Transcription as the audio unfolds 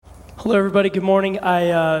Hello, everybody. Good morning.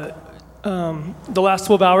 The last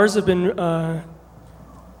 12 hours have been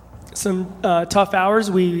some tough hours.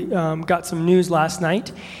 We got some news last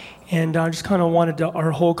night, and I just kind of wanted our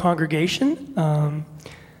whole congregation to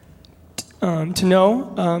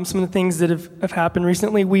know some of the things that have happened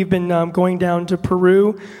recently. We've been going down to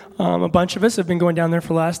Peru. A bunch of us have been going down there for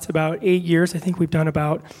the last about 8 years. I think we've done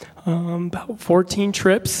about 14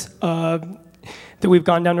 trips that we've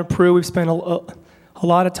gone down to Peru. We've spent a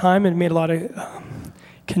lot of time and made a lot of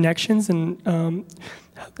connections, and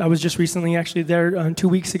I was just recently actually there 2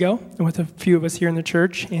 weeks ago with a few of us here in the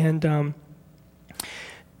church, and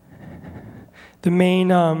the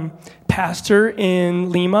main pastor in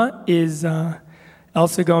Lima is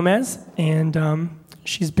Elsa Gomez, and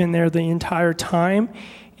she's been there the entire time,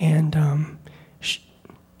 and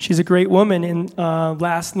she's a great woman. And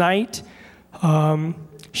last night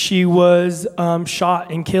she was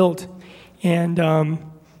shot and killed. And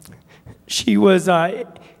she was in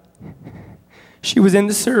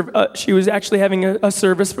the she was actually having a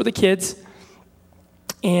service for the kids,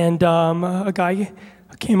 and a guy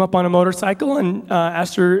came up on a motorcycle and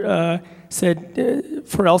asked her, said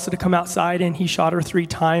for Elsa to come outside, and he shot her 3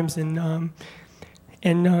 times, and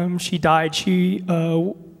she died. She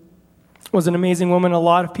was an amazing woman. A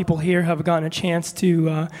lot of people here have gotten a chance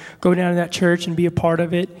to go down to that church and be a part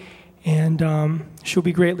of it. And she'll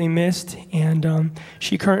be greatly missed. And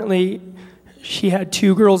she had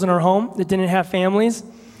 2 girls in her home that didn't have families,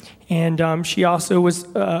 and she also was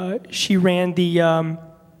she ran the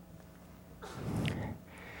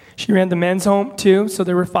men's home too. So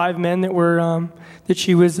there were 5 men that were that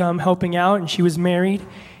she was helping out, and she was married,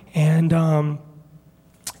 and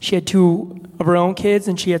she had 2 of her own kids,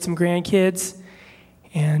 and she had some grandkids,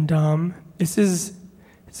 and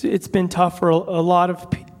it's been tough for a lot of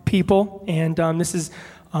people, and this is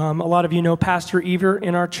a lot of you know Pastor Ever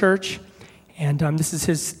in our church, and this is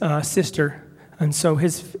his sister, and so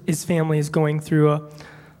his family is going through a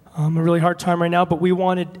really hard time right now. But we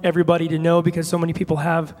wanted everybody to know, because so many people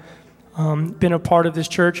have been a part of this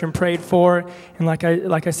church and prayed for, and like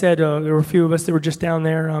I said, there were a few of us that were just down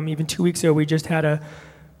there. Even 2 weeks ago, we just had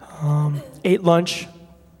ate lunch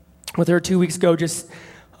with her 2 weeks ago.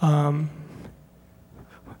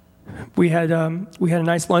 We had a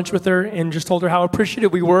nice lunch with her and just told her how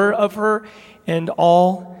appreciative we were of her and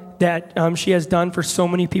all that she has done for so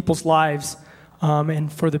many people's lives,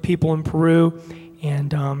 and for the people in Peru,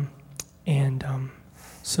 and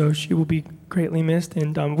so she will be greatly missed,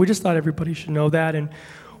 and we just thought everybody should know that. And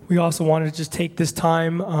we also wanted to just take this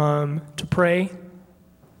time to pray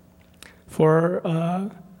for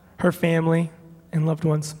her family and loved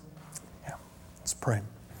ones. Yeah, let's pray.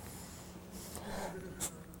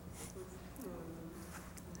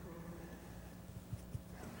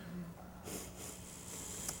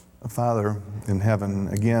 Father in heaven,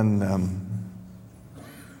 again,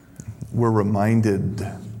 we're reminded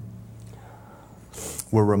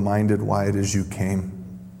why it is you came.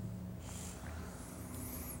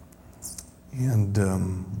 And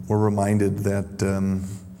we're reminded that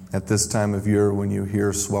at this time of year, when you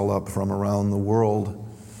hear swell up from around the world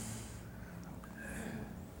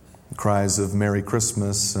cries of Merry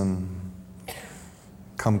Christmas and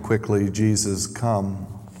Come quickly, Jesus, come,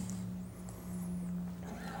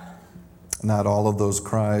 not all of those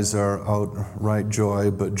cries are outright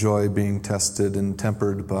joy, but joy being tested and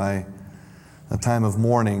tempered by a time of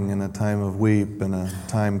mourning and a time of weep and a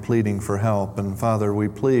time pleading for help. And Father, we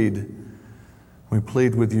plead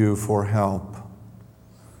with you for help.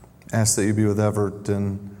 Ask that you be with Everett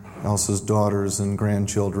and Elsa's daughters and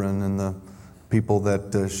grandchildren and the people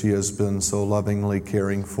that she has been so lovingly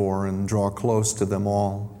caring for, and draw close to them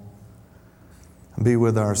all. Be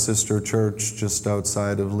with our sister church just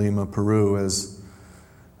outside of Lima, Peru, as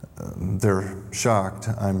they're shocked,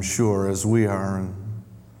 I'm sure, as we are. And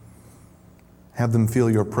have them feel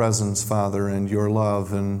your presence, Father, and your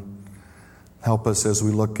love, and help us as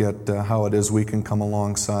we look at how it is we can come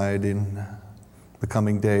alongside in the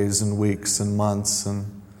coming days and weeks and months,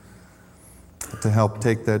 and to help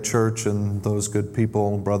take that church and those good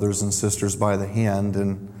people, brothers and sisters, by the hand,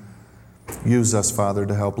 and use us, Father,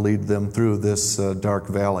 to help lead them through this dark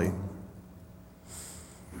valley.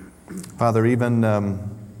 Father, even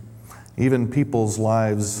people's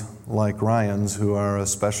lives like Ryan's, who are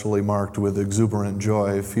especially marked with exuberant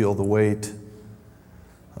joy, feel the weight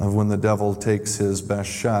of when the devil takes his best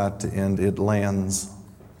shot and it lands.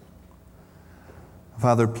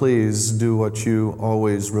 Father, please do what you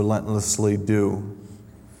always relentlessly do.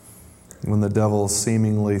 When the devil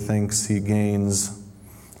seemingly thinks he gains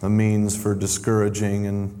a means for discouraging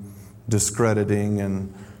and discrediting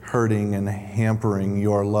and hurting and hampering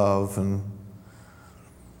your love. And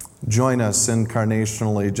join us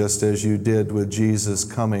incarnationally just as you did with Jesus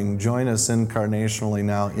coming. Join us incarnationally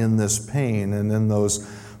now in this pain and in those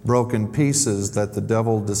broken pieces that the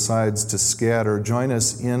devil decides to scatter. Join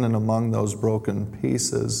us in and among those broken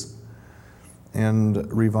pieces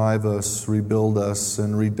and revive us, rebuild us,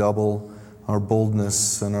 and redouble our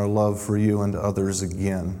boldness and our love for you and others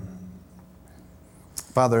again.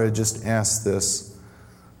 Father, I just ask this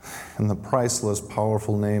in the priceless,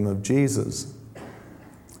 powerful name of Jesus.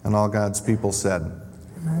 And all God's people said,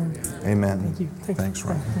 Amen. Amen. Thank you. Thanks,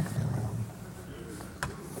 Ron.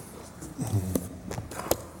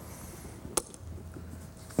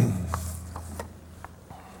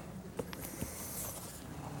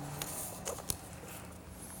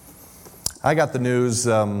 I got the news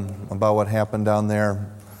about what happened down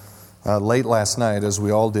there late last night, as we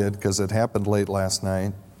all did, because it happened late last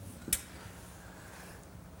night.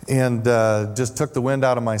 And just took the wind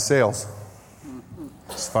out of my sails.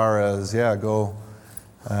 As far as, go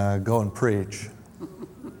and preach.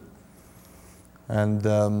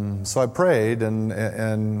 And so I prayed,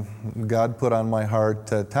 and God put on my heart,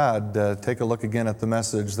 Todd, take a look again at the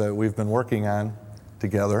message that we've been working on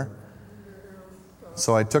together.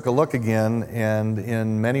 So I took a look again, and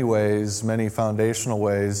in many ways, many foundational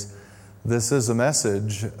ways, this is a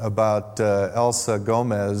message about Elsa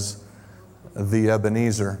Gomez, the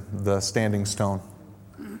Ebenezer, the standing stone.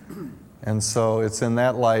 And so it's in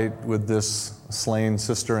that light, with this slain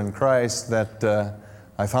sister in Christ, that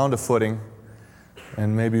I found a footing,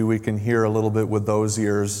 and maybe we can hear a little bit with those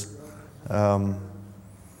ears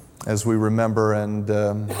as we remember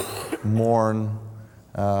and mourn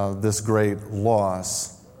this great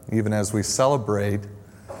loss, even as we celebrate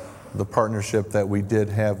the partnership that we did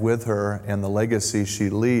have with her and the legacy she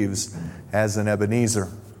leaves as an Ebenezer.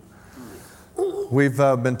 We've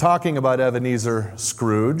been talking about Ebenezer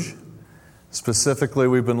Scrooge. Specifically,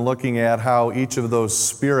 we've been looking at how each of those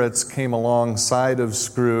spirits came alongside of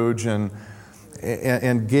Scrooge and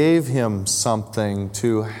gave him something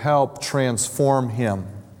to help transform him.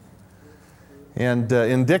 And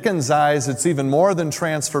in Dickens' eyes, it's even more than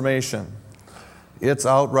transformation. It's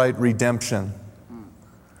outright redemption.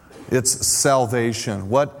 It's salvation.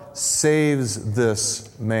 What saves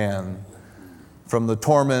this man from the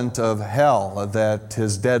torment of hell that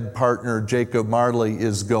his dead partner Jacob Marley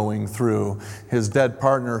is going through? His dead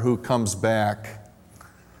partner who comes back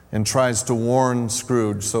and tries to warn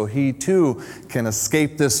Scrooge so he too can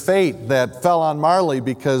escape this fate that fell on Marley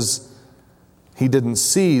because he didn't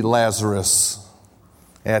see Lazarus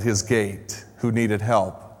at his gate who needed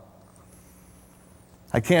help.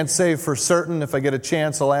 I can't say for certain. If I get a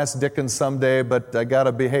chance, I'll ask Dickens someday, but I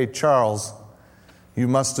gotta be, hey, Charles, you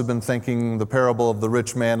must have been thinking the parable of the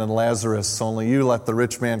rich man and Lazarus, only you let the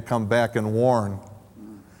rich man come back and warn.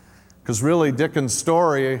 Because really, Dickens'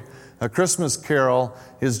 story, A Christmas Carol,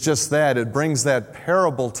 is just that. It brings that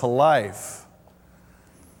parable to life.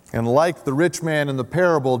 And like the rich man in the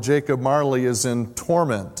parable, Jacob Marley is in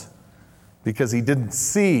torment because he didn't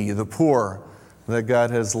see the poor that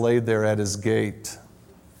God has laid there at his gate.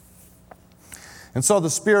 And so the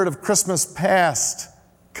spirit of Christmas past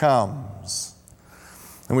comes.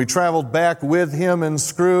 And we traveled back with him and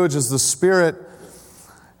Scrooge as the Spirit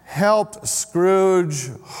helped Scrooge,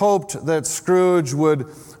 hoped that Scrooge would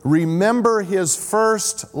remember his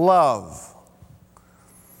first love.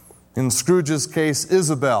 In Scrooge's case,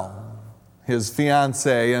 Isabel, his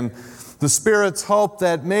fiancée. And the Spirit's hope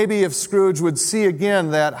that maybe if Scrooge would see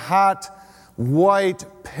again that hot, white,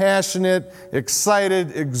 passionate,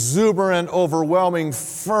 excited, exuberant, overwhelming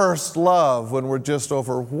first love when we're just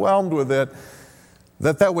overwhelmed with it,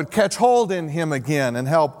 that would catch hold in him again and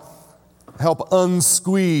help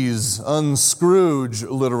unscrooge,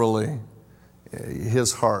 literally,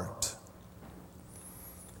 his heart.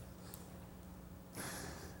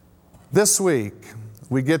 This week,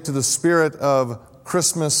 we get to the spirit of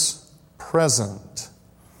Christmas present.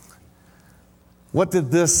 What did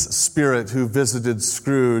this spirit who visited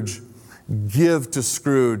Scrooge give to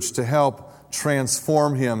Scrooge to help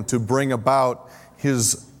transform him, to bring about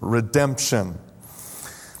his redemption?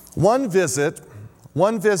 One visit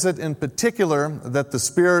in particular that the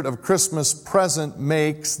spirit of Christmas present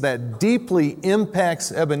makes that deeply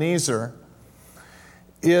impacts Ebenezer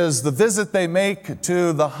is the visit they make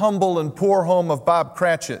to the humble and poor home of Bob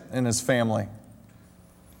Cratchit and his family.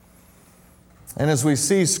 And as we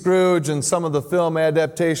see Scrooge and some of the film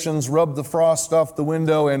adaptations rub the frost off the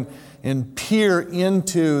window and peer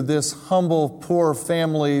into this humble, poor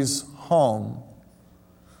family's home,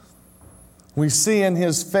 we see in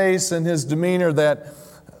his face and his demeanor that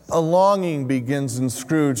a longing begins in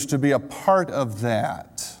Scrooge to be a part of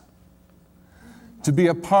that. To be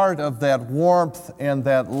a part of that warmth and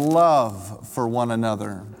that love for one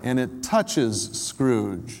another. And it touches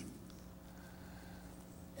Scrooge.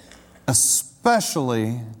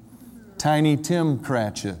 Especially Tiny Tim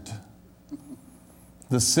Cratchit,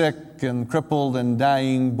 the sick and crippled and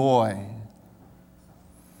dying boy.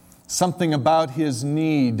 Something about his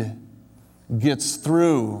need gets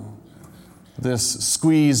through this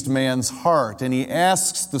squeezed man's heart, and he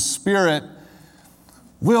asks the Spirit,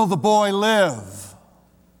 "Will the boy live?"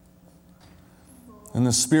 And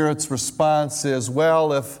the Spirit's response is,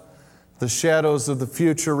 "Well, if the shadows of the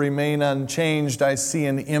future remain unchanged, I see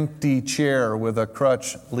an empty chair with a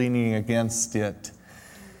crutch leaning against it."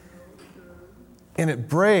 And it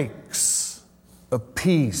breaks a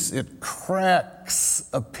piece, it cracks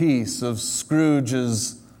a piece of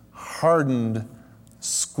Scrooge's hardened,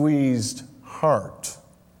 squeezed heart.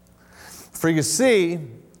 For you see,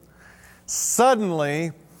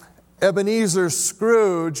 suddenly Ebenezer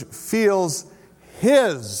Scrooge feels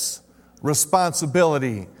his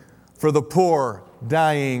responsibility for the poor,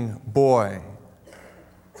 dying boy.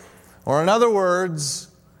 Or in other words,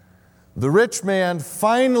 the rich man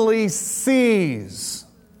finally sees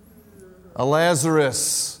a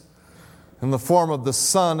Lazarus in the form of the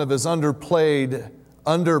son of his underpaid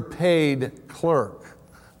clerk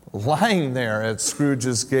lying there at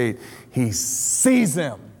Scrooge's gate. He sees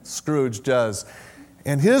him, Scrooge does,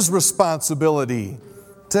 and his responsibility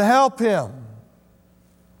to help him.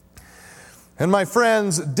 And my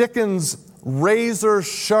friends, Dickens'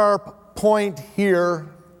 razor-sharp point here,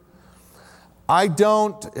 I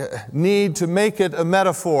don't need to make it a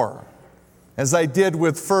metaphor, as I did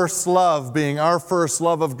with first love being our first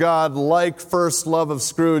love of God, like first love of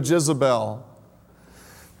Scrooge Isabel.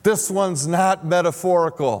 This one's not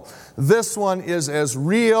metaphorical. This one is as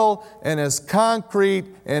real and as concrete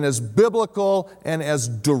and as biblical and as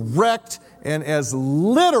direct and as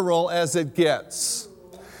literal as it gets.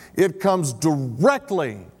 It comes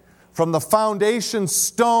directly from the foundation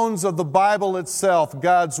stones of the Bible itself,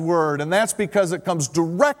 God's Word. And that's because it comes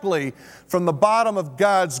directly from the bottom of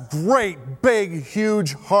God's great, big,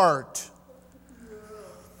 huge heart.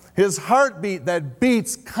 His heartbeat that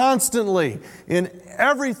beats constantly in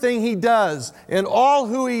everything He does, in all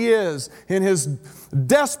who He is, in His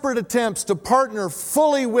desperate attempts to partner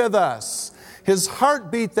fully with us. His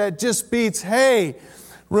heartbeat that just beats, hey,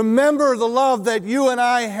 remember the love that you and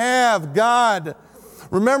I have, God.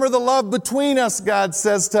 Remember the love between us, God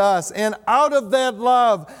says to us. And out of that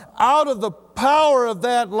love, out of the power of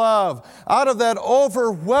that love, out of that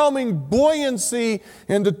overwhelming buoyancy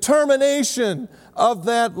and determination of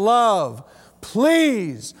that love,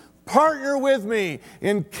 please partner with me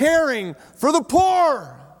in caring for the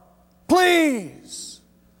poor. Please.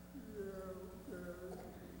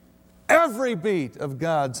 Every beat of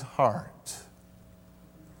God's heart,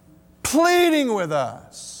 pleading with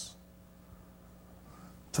us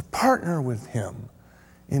to partner with Him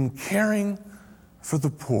in caring for the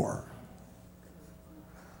poor.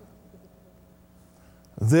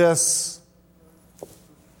 This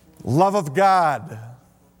love of God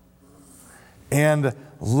and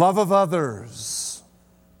love of others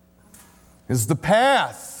is the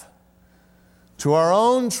path to our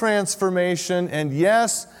own transformation and,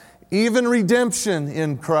 yes, even redemption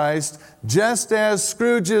in Christ, just as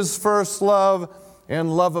Scrooge's first love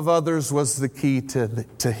and love of others was the key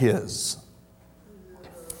to his.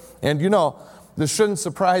 And you know, this shouldn't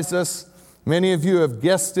surprise us. Many of you have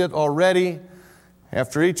guessed it already.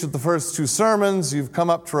 After each of the first two sermons, you've come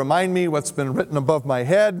up to remind me what's been written above my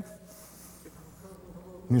head.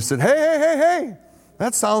 And you said, hey,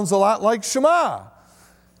 that sounds a lot like Shema.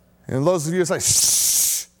 And those of you say,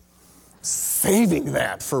 shh, saving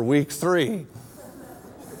that for week 3.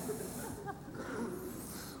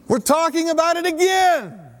 We're talking about it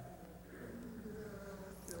again.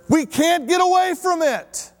 We can't get away from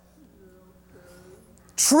it.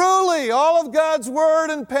 Truly, all of God's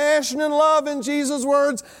Word and passion and love in Jesus'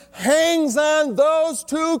 words hangs on those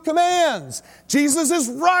two commands. Jesus is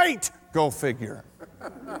right. Go figure.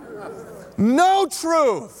 No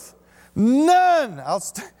truth. None.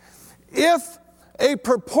 If a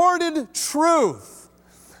purported truth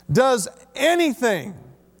does anything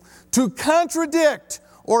to contradict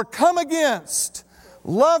or come against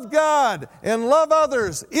love God and love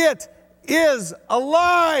others, it is a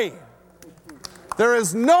lie. There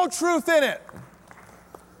is no truth in it.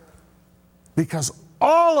 Because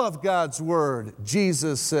all of God's Word,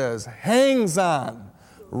 Jesus says, hangs on,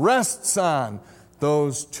 rests on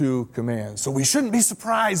those two commands. So we shouldn't be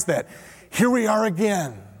surprised that here we are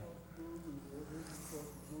again.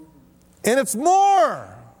 And it's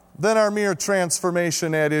more than our mere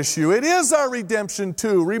transformation at issue. It is our redemption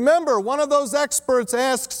too. Remember, one of those experts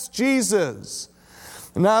asks Jesus,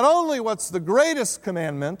 not only what's the greatest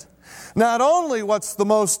commandment, not only what's the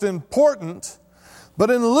most important,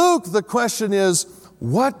 but in Luke the question is,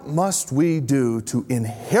 what must we do to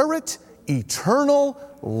inherit eternal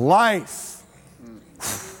life?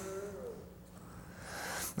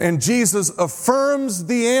 And Jesus affirms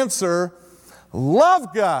the answer,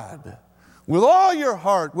 love God with all your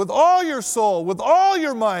heart, with all your soul, with all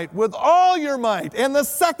your might, with all your might. And the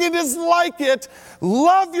second is like it,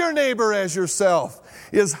 love your neighbor as yourself,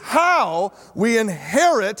 is how we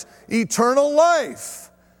inherit eternal life,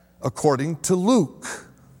 according to Luke.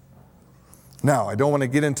 Now, I don't want to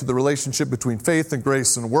get into the relationship between faith and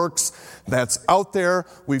grace and works. That's out there.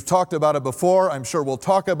 We've talked about it before. I'm sure we'll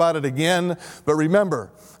talk about it again. But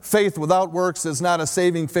remember, faith without works is not a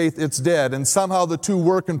saving faith, it's dead. And somehow the two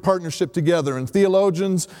work in partnership together. And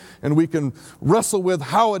theologians, and we can wrestle with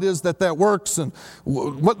how it is that works and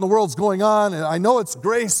what in the world's going on. And I know it's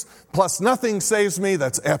grace plus nothing saves me.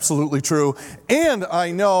 That's absolutely true. And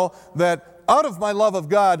I know that out of my love of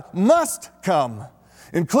God must come,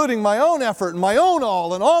 including my own effort and my own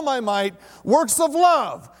all and all my might, works of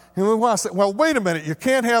love. And we want to say, well, wait a minute, you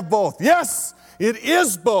can't have both. Yes, it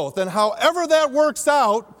is both. And however that works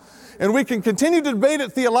out, and we can continue to debate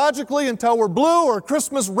it theologically until we're blue or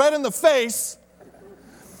Christmas red in the face,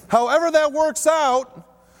 however that works out,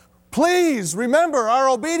 please remember our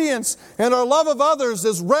obedience and our love of others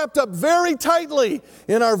is wrapped up very tightly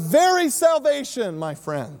in our very salvation, my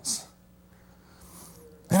friends.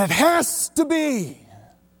 And it has to be.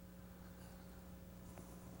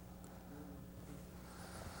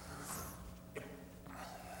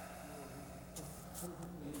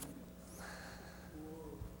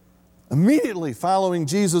 Immediately following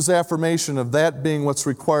Jesus' affirmation of that being what's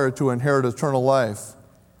required to inherit eternal life,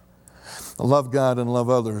 love God and love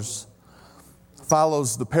others,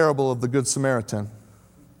 follows the parable of the Good Samaritan,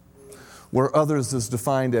 where others is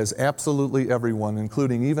defined as absolutely everyone,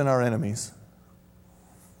 including even our enemies.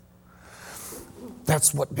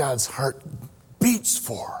 That's what God's heart beats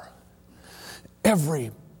for.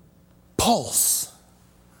 Every pulse.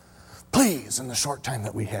 Please, in the short time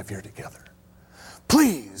that we have here together,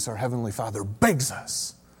 please, our Heavenly Father begs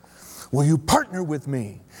us, will you partner with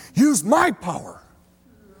me? Use my power.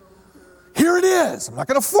 Here it is. I'm not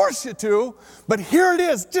going to force you to, but here it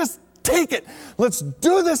is. Just take it. Let's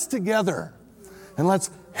do this together. And let's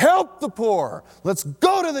help the poor. Let's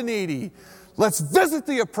go to the needy. Let's visit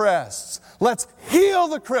the oppressed. Let's heal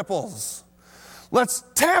the cripples. Let's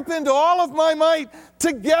tap into all of my might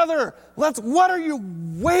together. What are you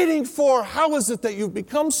waiting for? How is it that you've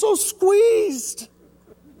become so squeezed?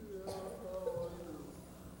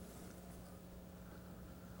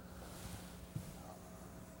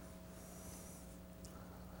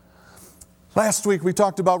 Last week we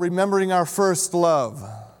talked about remembering our first love.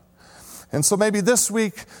 And so maybe this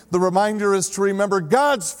week the reminder is to remember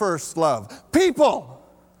God's first love. People,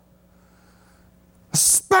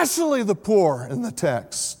 especially the poor in the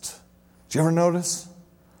text. Did you ever notice?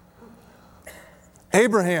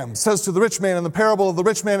 Abraham says to the rich man in the parable of the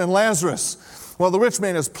rich man and Lazarus, well, the rich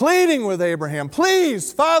man is pleading with Abraham.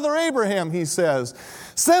 Please, Father Abraham, he says,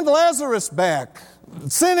 send Lazarus back.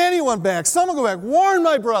 Send anyone back. Someone go back. Warn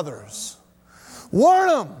my brothers.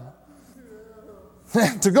 Warn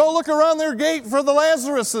them to go look around their gate for the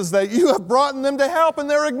Lazaruses that you have brought them to help and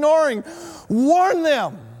they're ignoring. Warn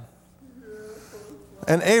them.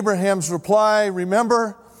 And Abraham's reply,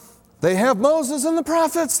 remember, they have Moses and the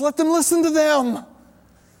prophets. Let them listen to them.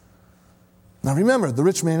 Now remember, the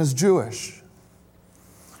rich man is Jewish.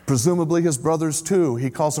 Presumably his brothers too. He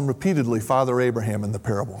calls them repeatedly Father Abraham in the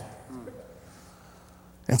parable.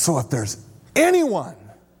 And so if there's anyone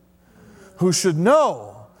who should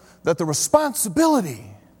know that the responsibility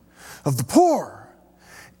of the poor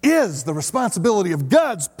is the responsibility of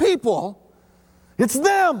God's people, it's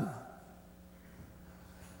them.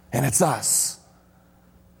 And it's us.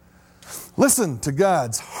 Listen to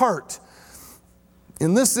God's heart.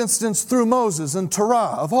 In this instance, through Moses and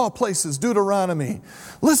Torah, of all places, Deuteronomy.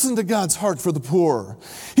 Listen to God's heart for the poor.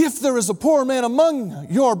 If there is a poor man among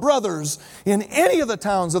your brothers in any of the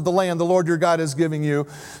towns of the land the Lord your God is giving you,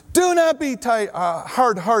 do not be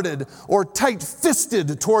hard-hearted or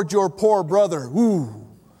tight-fisted toward your poor brother. Ooh.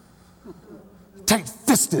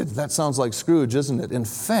 Tight-fisted. That sounds like Scrooge, isn't it? In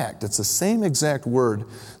fact, it's the same exact word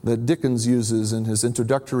that Dickens uses in his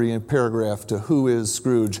introductory paragraph to Who is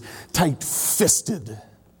Scrooge? Tight-fisted.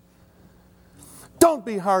 Don't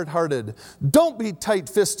be hard-hearted. Don't be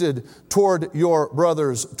tight-fisted toward your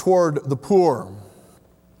brothers, toward the poor.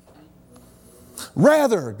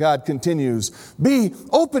 Rather, God continues, be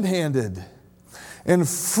open-handed and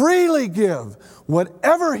freely give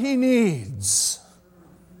whatever he needs.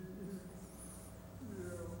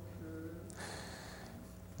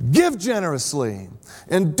 Give generously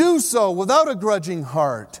and do so without a grudging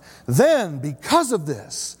heart. Then, because of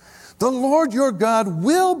this, the Lord your God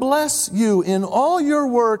will bless you in all your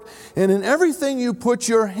work and in everything you put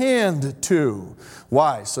your hand to.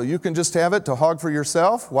 Why? So you can just have it to hog for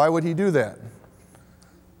yourself? Why would he do that?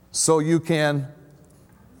 So you can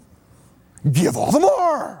give all the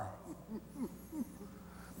more.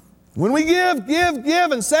 When we give,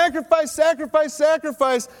 and sacrifice,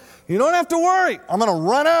 you don't have to worry. I'm going to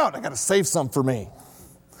run out. I got to save some for me.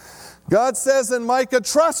 God says in Micah,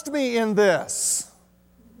 trust me in this.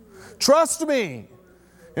 Trust me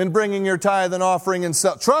in bringing your tithe and offering and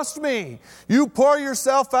sell. Trust me. You pour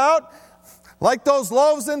yourself out like those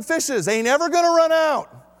loaves and fishes. Ain't ever going to run out.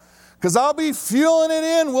 Because I'll be fueling it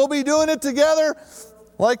in. We'll be doing it together.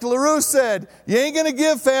 Like LaRue said, you ain't going to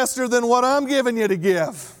give faster than what I'm giving you to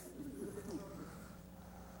give.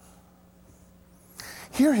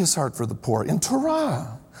 Hear his heart for the poor in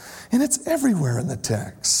Torah. And it's everywhere in the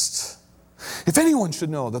text. If anyone should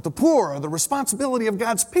know that the poor are the responsibility of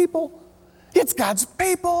God's people, it's God's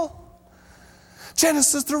people.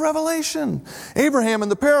 Genesis through Revelation. Abraham in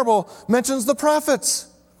the parable mentions the prophets.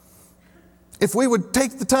 If we would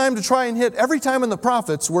take the time to try and hit every time in the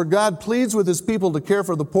prophets where God pleads with his people to care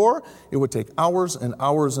for the poor, it would take hours and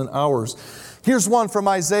hours and hours. Here's one from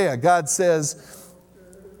Isaiah. God says,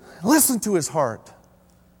 listen to his heart.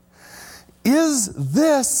 Is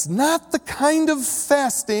this not the kind of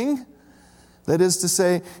fasting, that is to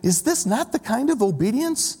say, is this not the kind of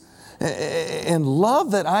obedience and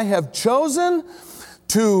love that I have chosen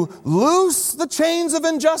to loose the chains of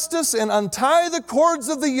injustice and untie the cords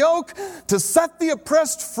of the yoke, to set the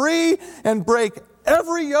oppressed free and break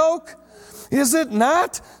every yoke? Is it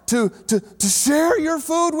not to share your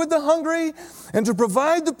food with the hungry and to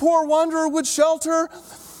provide the poor wanderer with shelter?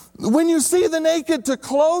 When you see the naked, to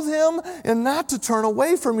clothe him and not to turn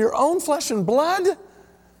away from your own flesh and blood?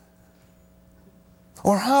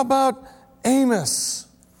 Or how about Amos,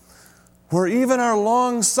 where even our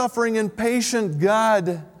long-suffering and patient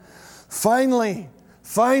God finally,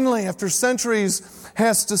 after centuries,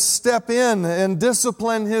 has to step in and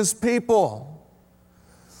discipline his people?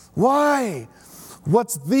 Why?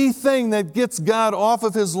 What's the thing that gets God off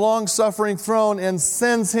of his long-suffering throne and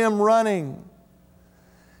sends him running?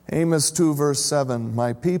 Amos 2 verse 7,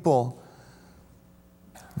 my people,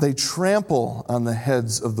 they trample on the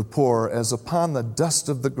heads of the poor as upon the dust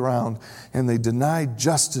of the ground, and they deny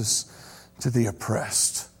justice to the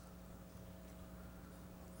oppressed.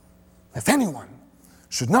 If anyone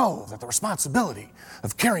should know that the responsibility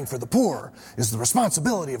of caring for the poor is the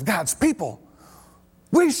responsibility of God's people,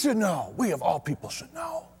 we should know. We of all people should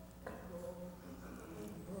know.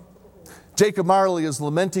 Jacob Marley is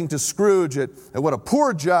lamenting to Scrooge at what a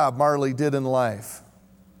poor job Marley did in life.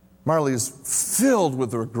 Marley is filled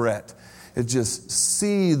with regret. It just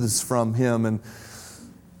seethes from him. And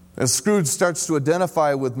as Scrooge starts to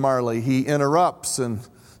identify with Marley, he interrupts and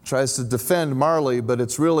tries to defend Marley, but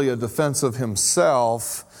it's really a defense of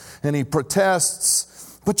himself. And he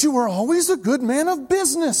protests, but you were always a good man of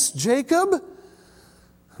business, Jacob.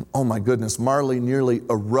 Oh my goodness, Marley nearly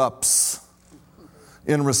erupts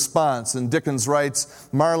in response. And Dickens writes,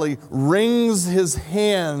 Marley wrings his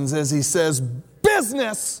hands as he says,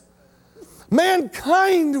 business!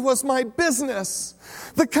 Mankind was my business.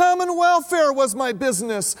 The common welfare was my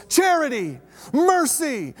business. Charity,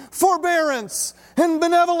 mercy, forbearance, and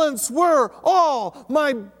benevolence were all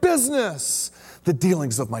my business. The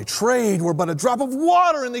dealings of my trade were but a drop of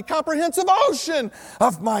water in the comprehensive ocean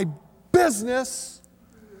of my business.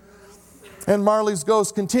 And Marley's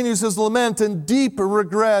ghost continues his lament in deep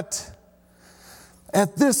regret.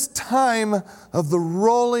 At this time of the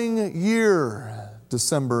rolling year,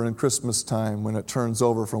 December and Christmas time, when it turns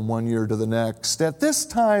over from one year to the next, at this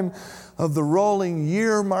time of the rolling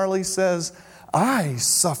year, Marley says, I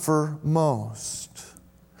suffer most.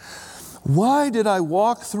 Why did I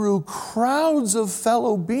walk through crowds of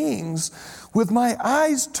fellow beings with my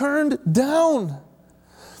eyes turned down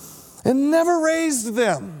and never raised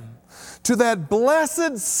them to that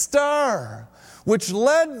blessed star which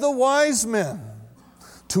led the wise men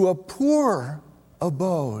to a poor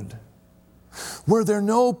abode? Were there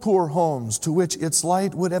no poor homes to which its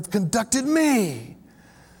light would have conducted me?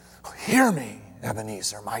 Hear me,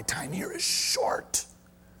 Ebenezer, my time here is short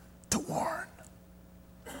to warn.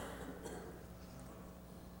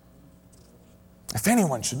 If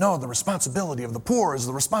anyone should know the responsibility of the poor is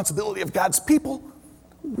the responsibility of God's people,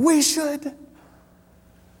 we should.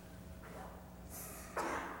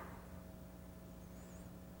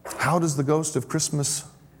 How does the ghost of Christmas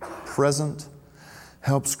present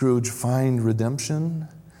help Scrooge find redemption?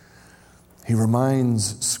 He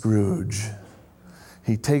reminds Scrooge.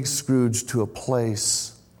 He takes Scrooge to a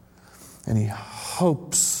place, and he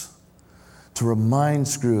hopes to remind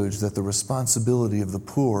Scrooge that the responsibility of the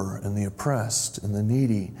poor and the oppressed and the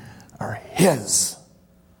needy are his.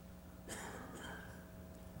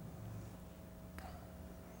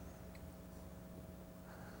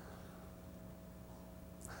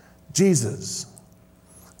 Jesus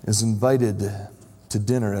is invited to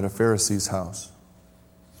dinner at a Pharisee's house.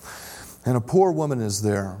 And a poor woman is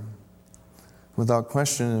there. Without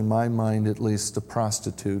question, in my mind at least, a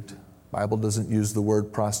prostitute. The Bible doesn't use the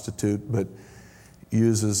word prostitute, but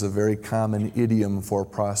uses a very common idiom for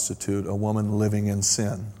prostitute, a woman living in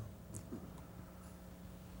sin.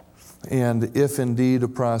 And if indeed a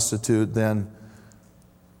prostitute, then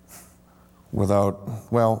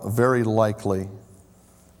very likely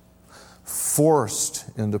forced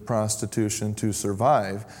into prostitution to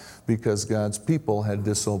survive because God's people had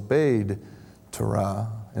disobeyed Torah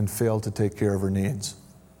and failed to take care of her needs.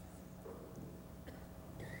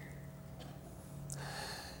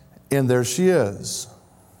 And there she is,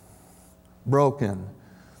 broken.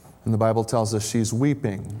 And the Bible tells us she's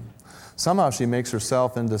weeping. Somehow she makes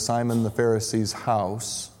herself into Simon the Pharisee's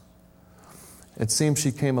house. It seems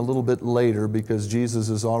she came a little bit later because Jesus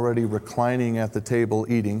is already reclining at the table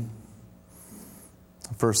eating.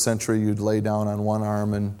 First century, you'd lay down on one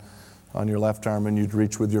arm and on your left arm and you'd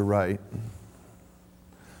reach with your right.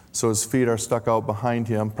 So his feet are stuck out behind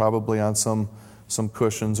him, probably on some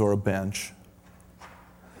cushions or a bench.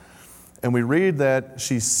 And we read that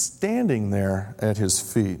she's standing there at his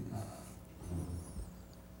feet.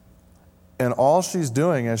 And all she's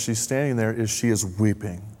doing as she's standing there is she is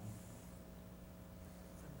weeping.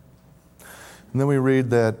 And then we read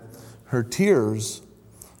that her tears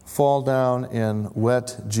fall down and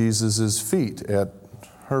wet Jesus' feet at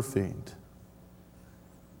her feet.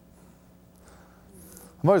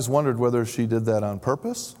 I've always wondered whether she did that on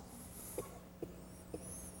purpose. The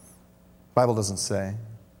Bible doesn't say.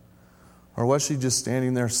 Or was she just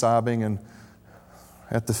standing there sobbing and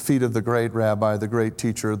at the feet of the great rabbi, the great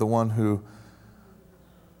teacher, the one who,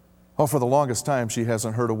 for the longest time she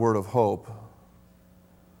hasn't heard a word of hope.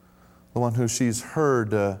 The one who she's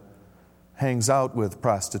heard hangs out with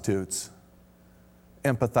prostitutes,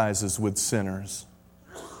 empathizes with sinners,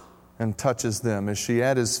 and touches them. Is she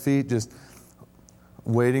at his feet just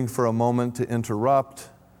waiting for a moment to interrupt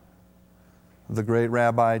the great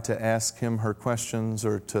rabbi to ask him her questions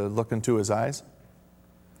or to look into his eyes?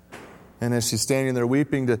 And as she's standing there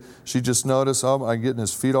weeping, she just notice, I'm getting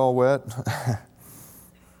his feet all wet.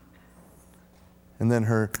 And then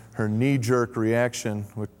her knee-jerk reaction,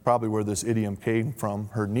 which probably where this idiom came from,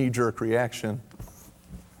 her knee-jerk reaction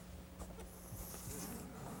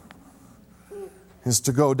is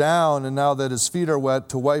to go down, and now that his feet are wet,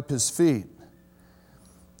 to wipe his feet.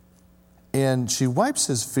 And she wipes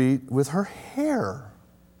his feet with her hair.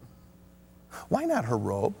 Why not her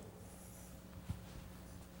robe?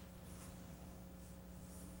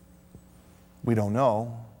 We don't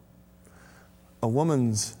know. A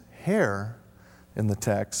woman's hair in the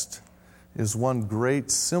text is one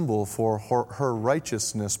great symbol for her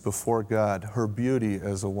righteousness before God, her beauty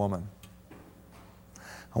as a woman.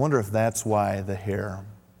 I wonder if that's why the hair.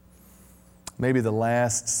 Maybe the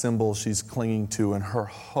last symbol she's clinging to in her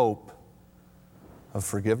hope of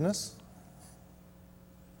forgiveness.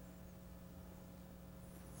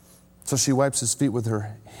 So she wipes his feet with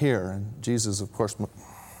her hair, and Jesus, of course,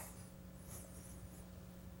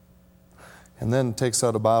 and then takes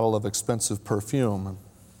out a bottle of expensive perfume and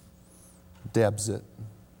dabs it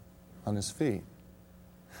on his feet.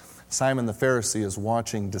 Simon the Pharisee is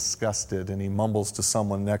watching disgusted, and he mumbles to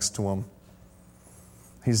someone next to him.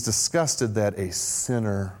 He's disgusted that a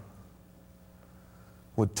sinner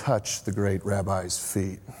would touch the great rabbi's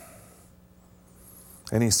feet.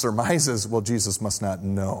 And he surmises, Jesus must not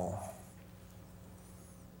know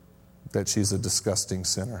that she's a disgusting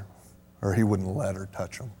sinner, or he wouldn't let her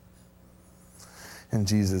touch him. And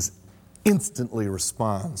Jesus instantly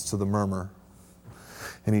responds to the murmur.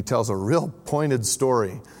 And he tells a real pointed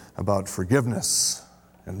story about forgiveness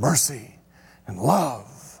and mercy and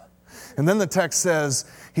love. And then the text says,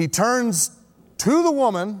 he turns to the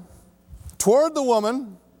woman, toward the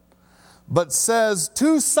woman, but says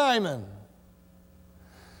to Simon,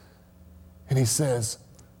 and he says,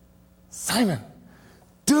 Simon,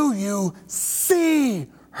 do you see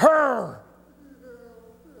her?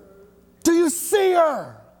 Do you see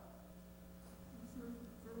her?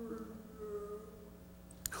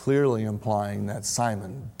 Clearly implying that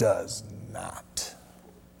Simon does not.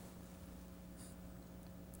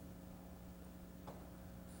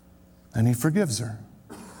 And he forgives her.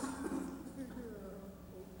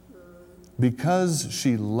 Because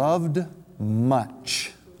she loved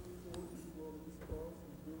much,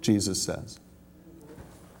 Jesus says.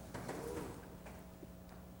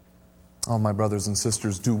 Oh, my brothers and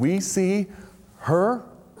sisters, do we see her?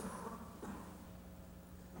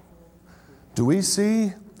 Do we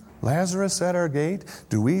see Lazarus at our gate?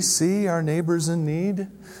 Do we see our neighbors in need?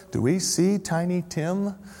 Do we see Tiny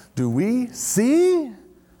Tim? Do we see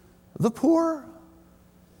the poor?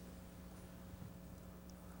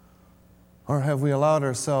 Or have we allowed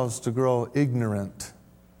ourselves to grow ignorant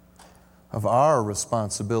of our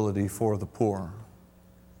responsibility for the poor?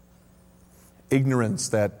 Ignorance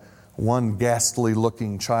that one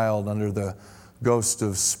ghastly-looking child under the ghost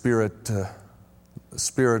of spirit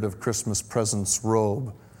of Christmas presents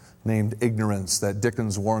robe named ignorance that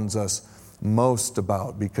Dickens warns us most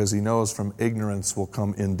about because he knows from ignorance will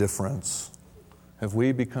come indifference. Have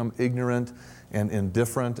we become ignorant and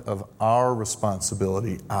indifferent of our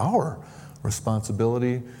responsibility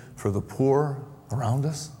for the poor around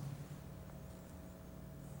us?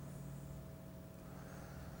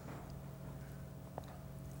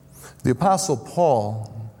 The Apostle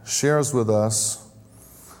Paul shares with us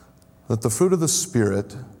that the fruit of the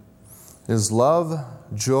Spirit is love,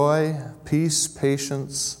 joy, peace,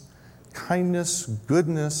 patience, kindness,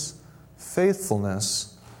 goodness,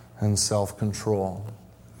 faithfulness, and self-control.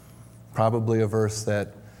 Probably a verse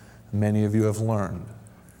that many of you have learned.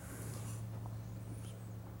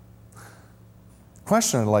 The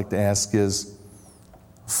question I'd like to ask is,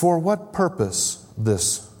 for what purpose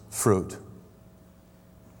this fruit?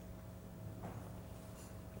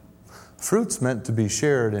 Fruit's meant to be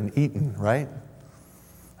shared and eaten, right?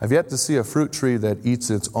 I've yet to see a fruit tree that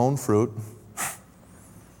eats its own fruit.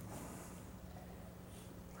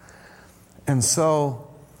 And so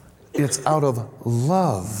it's out of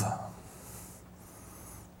love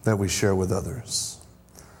that we share with others.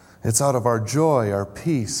 It's out of our joy, our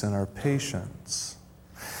peace, and our patience.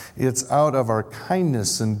 It's out of our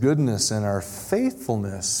kindness and goodness and our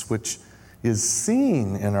faithfulness, which is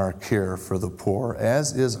seen in our care for the poor,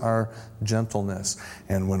 as is our gentleness.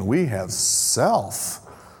 And when we have self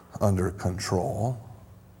under control,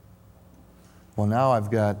 well, now I've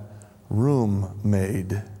got room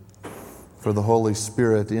made for the Holy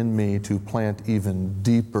Spirit in me to plant even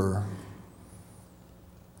deeper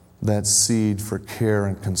that seed for care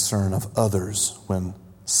and concern of others when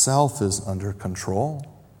self is under control.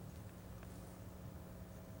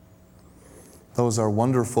 Those are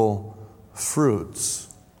wonderful fruits,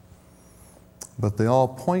 but they all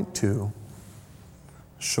point to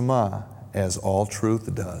Shema, as all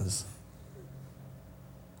truth does.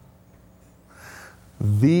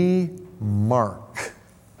 The mark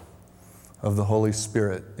of the Holy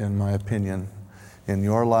Spirit, in my opinion, in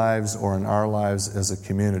your lives or in our lives as a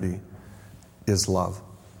community, is love.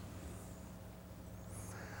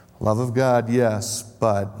 Love of God, yes,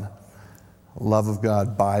 but love of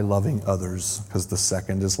God by loving others, because the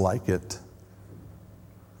second is like it.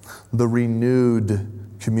 The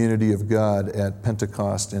renewed community of God at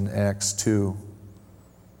Pentecost in Acts 2.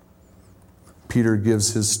 Peter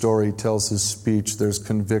gives his story, tells his speech. There's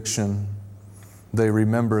conviction. They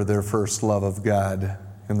remember their first love of God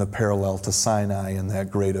in the parallel to Sinai in that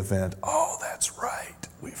great event. Oh, that's right.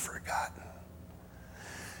 We've forgotten.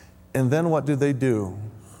 And then what do?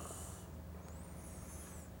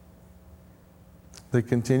 They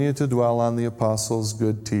continue to dwell on the apostles'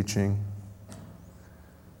 good teaching.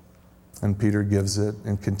 And Peter gives it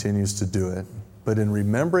and continues to do it. But in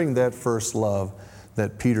remembering that first love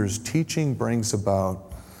that Peter's teaching brings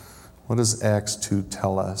about, what does Acts 2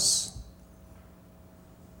 tell us?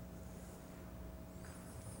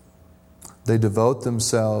 They devote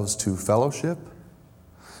themselves to fellowship,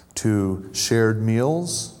 to shared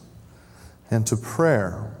meals, and to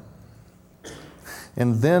prayer.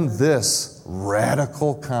 And then this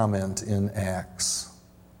radical comment in Acts.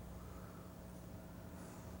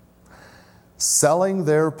 Selling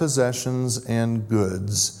their possessions and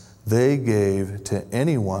goods, they gave to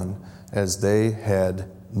anyone as they had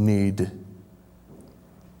need.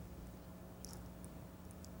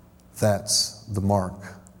 That's the mark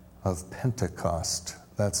of Pentecost.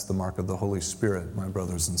 That's the mark of the Holy Spirit, my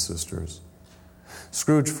brothers and sisters.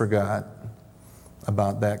 Scrooge forgot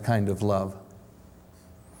about that kind of love.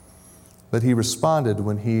 But he responded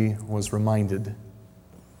when he was reminded.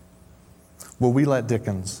 Will we let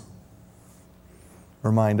Dickens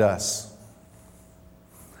remind us?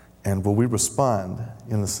 And will we respond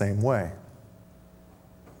in the same way?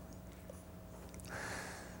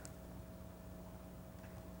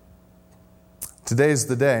 Today's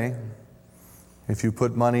the day If you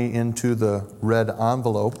put money into the red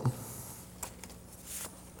envelope,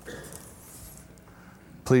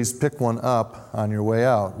 please pick one up on your way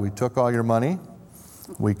out. We took all your money.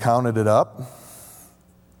 We counted it up.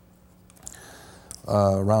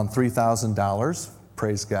 Around $3,000.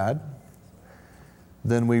 Praise God.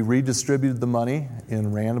 Then we redistributed the money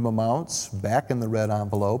in random amounts back in the red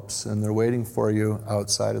envelopes, and they're waiting for you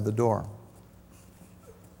outside of the door.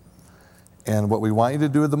 And what we want you to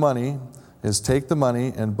do with the money is take the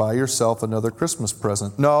money and buy yourself another Christmas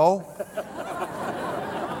present. No.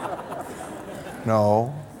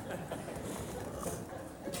 No.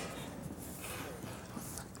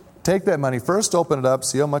 Take that money, first open it up,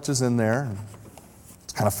 see how much is in there.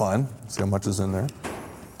 It's kind of fun, see how much is in there.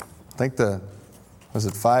 I think was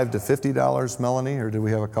it $5 to $50, Melanie, or do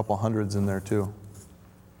we have a couple hundreds in there too?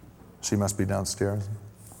 She must be downstairs.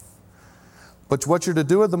 But what you're to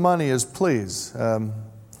do with the money is, please,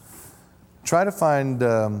 try to find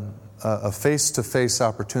a face-to-face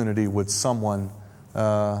opportunity with someone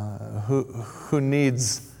who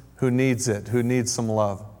needs it, who needs some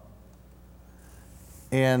love.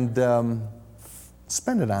 And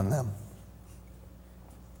spend it on them.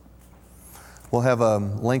 We'll have a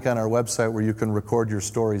link on our website where you can record your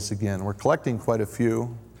stories again. We're collecting quite a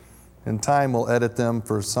few. In time, we'll edit them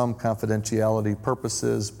for some confidentiality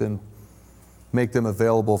purposes, make them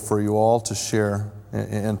available for you all to share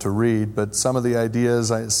and to read. But some of the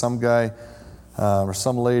ideas, some guy or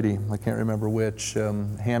some lady, I can't remember which,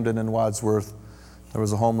 Hamden and Wadsworth, there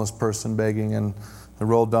was a homeless person begging, and they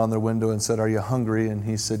rolled down their window and said, "Are you hungry?" And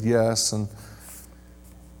he said, "Yes." And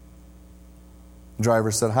the driver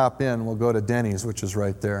said, "Hop in, we'll go to Denny's," which is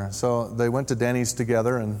right there. So they went to Denny's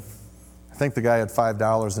together, and I think the guy had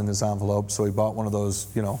 $5 in his envelope, so he bought one of those,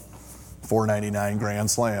 $4.99 Grand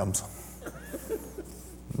Slams.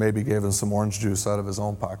 Maybe gave him some orange juice out of his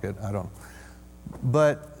own pocket, I don't know.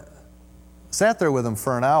 But sat there with him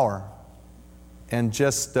for an hour and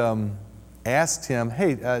just asked him,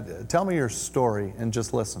 "Hey, tell me your story," and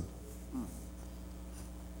just listen.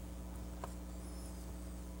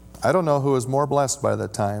 I don't know who was more blessed by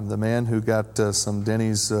that time, the man who got some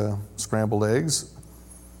Denny's scrambled eggs,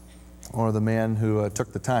 or the man who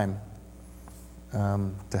took the time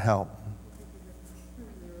to help.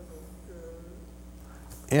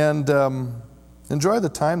 And enjoy the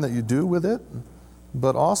time that you do with it,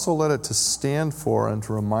 but also let it to stand for and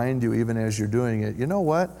to remind you, even as you're doing it, you know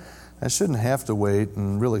what? I shouldn't have to wait,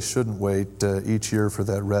 and really shouldn't wait each year for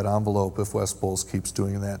that red envelope if West Bowles keeps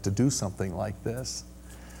doing that, to do something like this.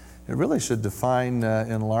 It really should define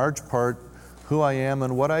in large part who I am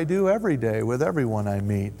and what I do every day with everyone I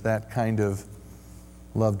meet. That kind of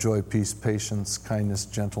love, joy, peace, patience, kindness,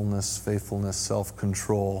 gentleness, faithfulness,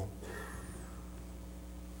 self-control,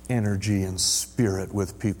 energy and spirit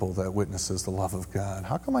with people that witnesses the love of God.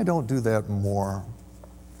 How come I don't do that more?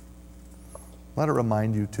 Let it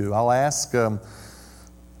remind you to. I'll ask,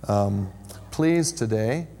 please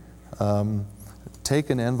today, take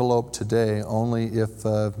an envelope today only if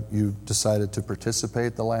you decided to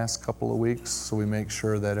participate the last couple of weeks, so we make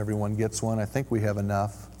sure that everyone gets one. I think we have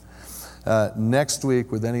enough. Next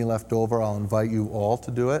week, with any left over, I'll invite you all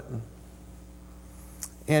to do it.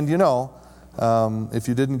 And if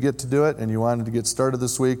you didn't get to do it and you wanted to get started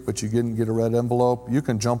this week, but you didn't get a red envelope, you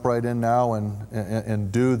can jump right in now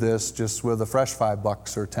and do this just with a fresh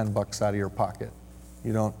 $5 or $10 out of your pocket.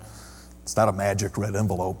 It's not a magic red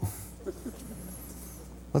envelope.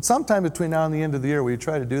 But sometime between now and the end of the year, will you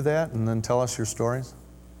try to do that and then tell us your stories?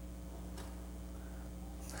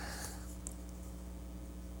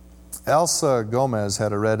 Elsa Gomez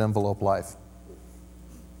had a red envelope life.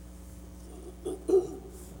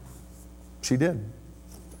 She did.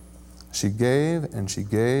 She gave and she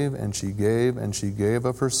gave and she gave and she gave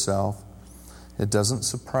of herself. It doesn't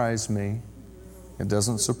surprise me. It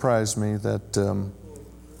doesn't surprise me that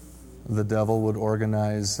the devil would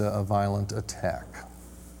organize a violent attack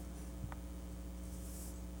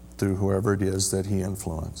through whoever it is that he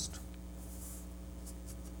influenced.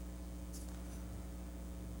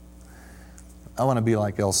 I want to be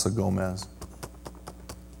like Elsa Gomez.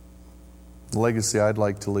 The legacy I'd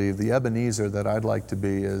like to leave, the Ebenezer that I'd like to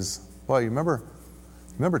be is, boy, you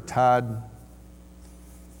remember Todd?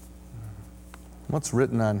 What's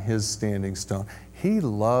written on his standing stone? He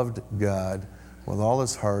loved God with all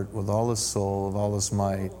his heart, with all his soul, with all his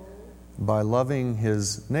might, by loving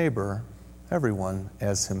his neighbor, everyone,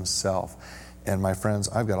 as himself. And my friends,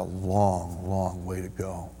 I've got a long, long way to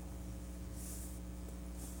go.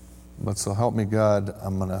 But so help me God,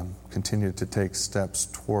 I'm going to continue to take steps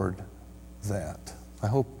toward that. I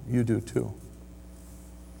hope you do too.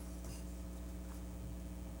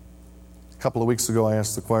 A couple of weeks ago, I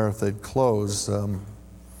asked the choir if they'd close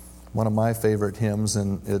one of my favorite hymns,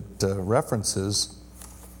 and it references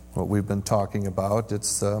what we've been talking about.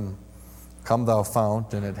 It's Come Thou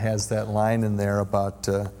Fount, and it has that line in there about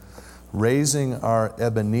raising our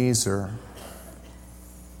Ebenezer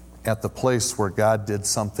at the place where God did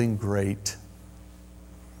something great.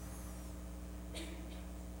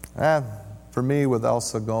 For me, with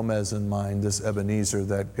Elsa Gomez in mind, this Ebenezer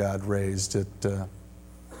that God raised,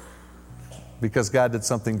 because God did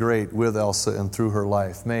something great with Elsa and through her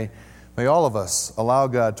life. May all of us allow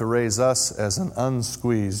God to raise us as an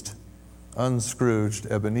unsqueezed,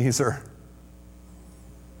 unscrooged Ebenezer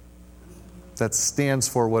that stands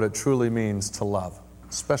for what it truly means to love,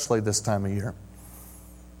 especially this time of year.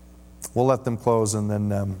 We'll let them close, and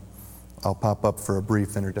then I'll pop up for a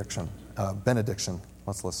brief benediction.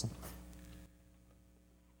 Let's listen.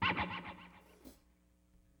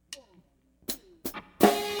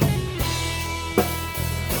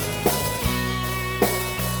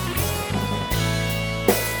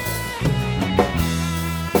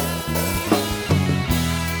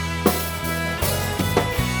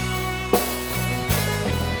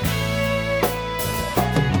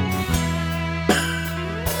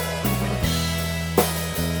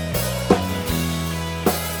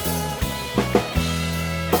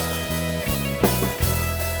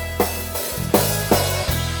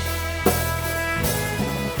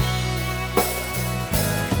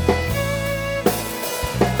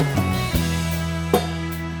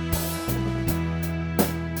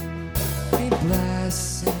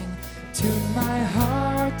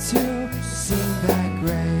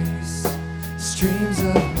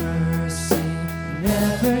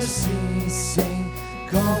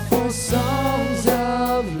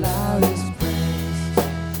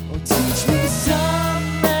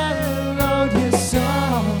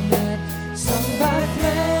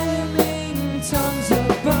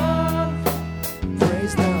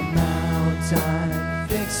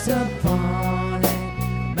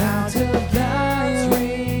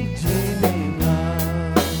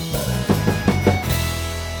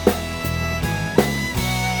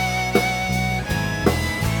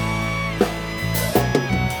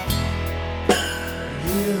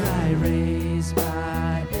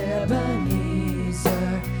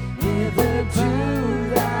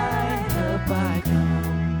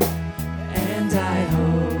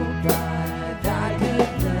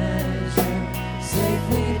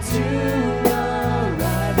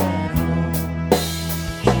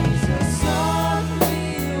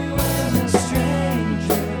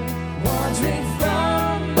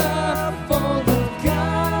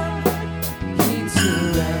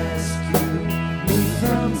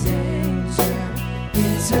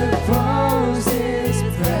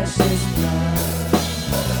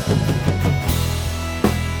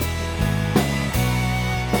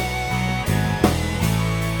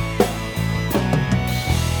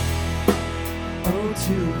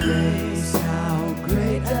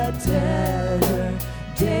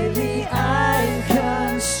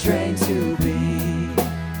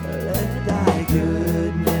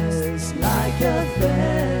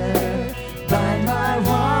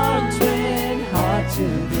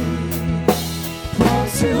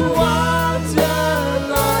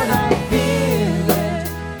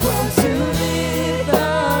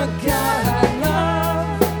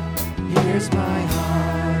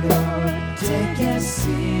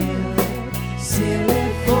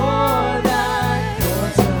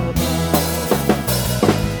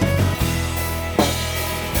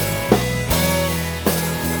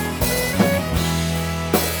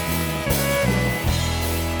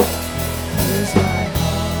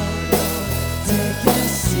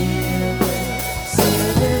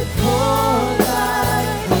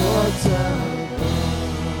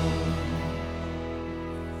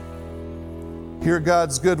 Hear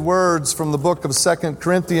God's good words from the book of 2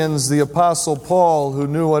 Corinthians, the Apostle Paul, who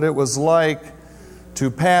knew what it was like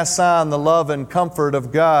to pass on the love and comfort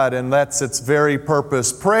of God, and that's its very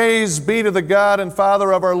purpose. Praise be to the God and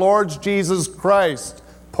Father of our Lord Jesus Christ,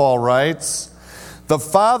 Paul writes, the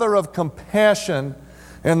Father of compassion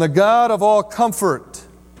and the God of all comfort,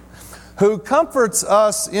 who comforts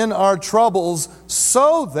us in our troubles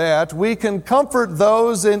so that we can comfort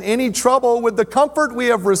those in any trouble with the comfort we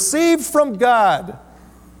have received from God.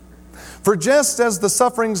 For just as the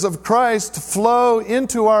sufferings of Christ flow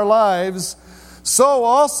into our lives, so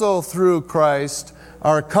also through Christ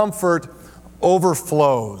our comfort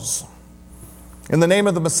overflows. In the name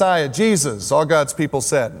of the Messiah, Jesus, all God's people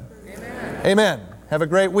said, Amen. Amen. Have a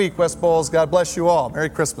great week, West Bowles. God bless you all. Merry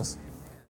Christmas.